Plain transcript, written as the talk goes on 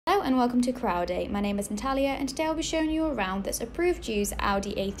Hello and welcome to Crewe Audi. My name is Natalia and today I'll be showing you around this approved use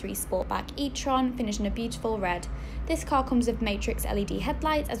Audi A3 Sportback E-Tron finished in a beautiful red. This car comes with matrix LED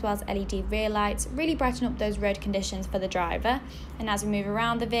headlights as well as LED rear lights, really brighten up those road conditions for the driver. And as we move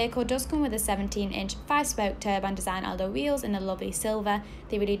around, the vehicle does come with a 17-inch 5-spoke turbine design alloy wheels in a lovely silver.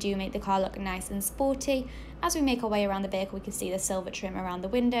 They really do make the car look nice and sporty. As we make our way around the vehicle, we can see the silver trim around the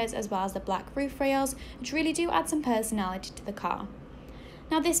windows as well as the black roof rails, which really do add some personality to the car.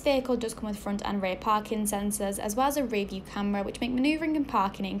 Now this vehicle does come with front and rear parking sensors as well as a rear view camera, which make manoeuvring and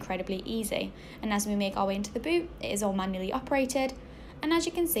parking incredibly easy. And as we make our way into the boot, it is all manually operated. And as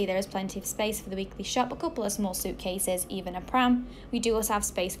you can see, there is plenty of space for the weekly shop, a couple of small suitcases, even a pram. We do also have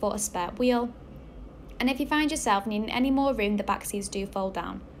space for a spare wheel. And if you find yourself needing any more room, the back seats do fold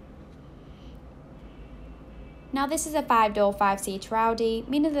down. Now this is a 5-door, 5-seater Audi,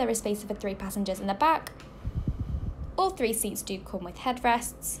 meaning that there is space for 3 passengers in the back. All 3 seats do come with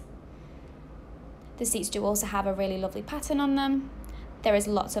headrests. The seats do also have a really lovely pattern on them. There is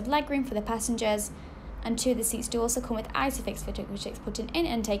lots of legroom for the passengers, and 2 of the seats do also come with ISOFIX fitting, which makes putting in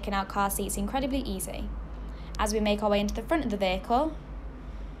and taking out car seats incredibly easy. As we make our way into the front of the vehicle,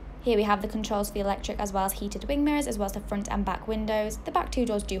 here we have the controls for the electric as well as heated wing mirrors as well as the front and back windows. The back 2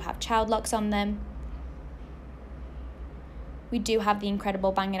 doors do have child locks on them. We do have the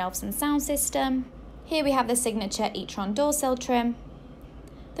incredible Bang & Olufsen sound system. Here we have the signature E-Tron door sill trim.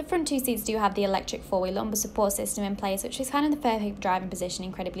 The front 2 seats do have the electric 4-wheel lumbar support system in place, which is kind of the perfect driving position,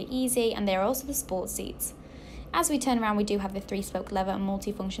 incredibly easy, and they are also the sports seats. As we turn around, we do have the 3-spoke lever and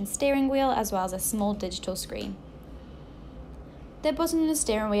multi-function steering wheel as well as a small digital screen. The buttons on the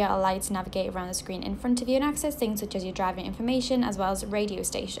steering wheel allow you to navigate around the screen in front of you and access things such as your driving information as well as radio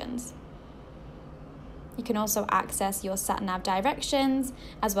stations. You can also access your sat-nav directions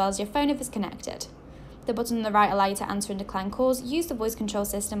as well as your phone if it's connected. The button on the right allows you to answer and decline calls, use the voice control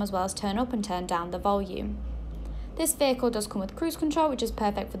system as well as turn up and turn down the volume. This vehicle does come with cruise control, which is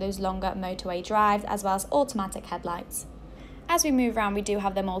perfect for those longer motorway drives as well as automatic headlights. As we move around, we do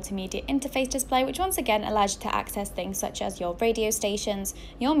have the multimedia interface display, which once again allows you to access things such as your radio stations,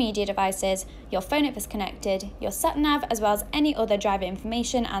 your media devices, your phone if it's connected, your sat-nav as well as any other driver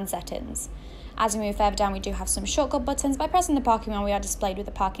information and settings. As we move further down, we do have some shortcut buttons. By pressing the parking wheel, we are displayed with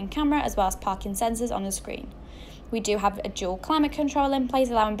the parking camera as well as parking sensors on the screen. We do have a dual climate control in place,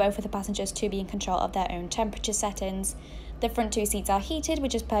 allowing both of the passengers to be in control of their own temperature settings. The front 2 seats are heated,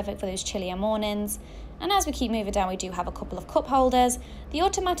 which is perfect for those chillier mornings. And as we keep moving down, we do have a couple of cup holders, the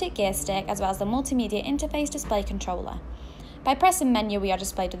automatic gear stick, as well as the multimedia interface display controller. By pressing menu, we are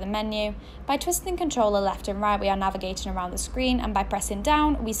displayed with the menu. By twisting the controller left and right, we are navigating around the screen, and by pressing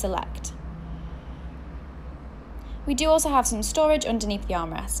down, we select. We do also have some storage underneath the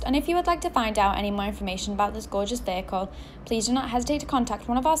armrest, and if you would like to find out any more information about this gorgeous vehicle, please do not hesitate to contact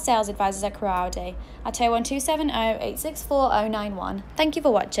one of our sales advisors at Crewe Audi at 01270 864 091. Thank you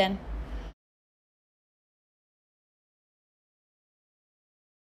for watching.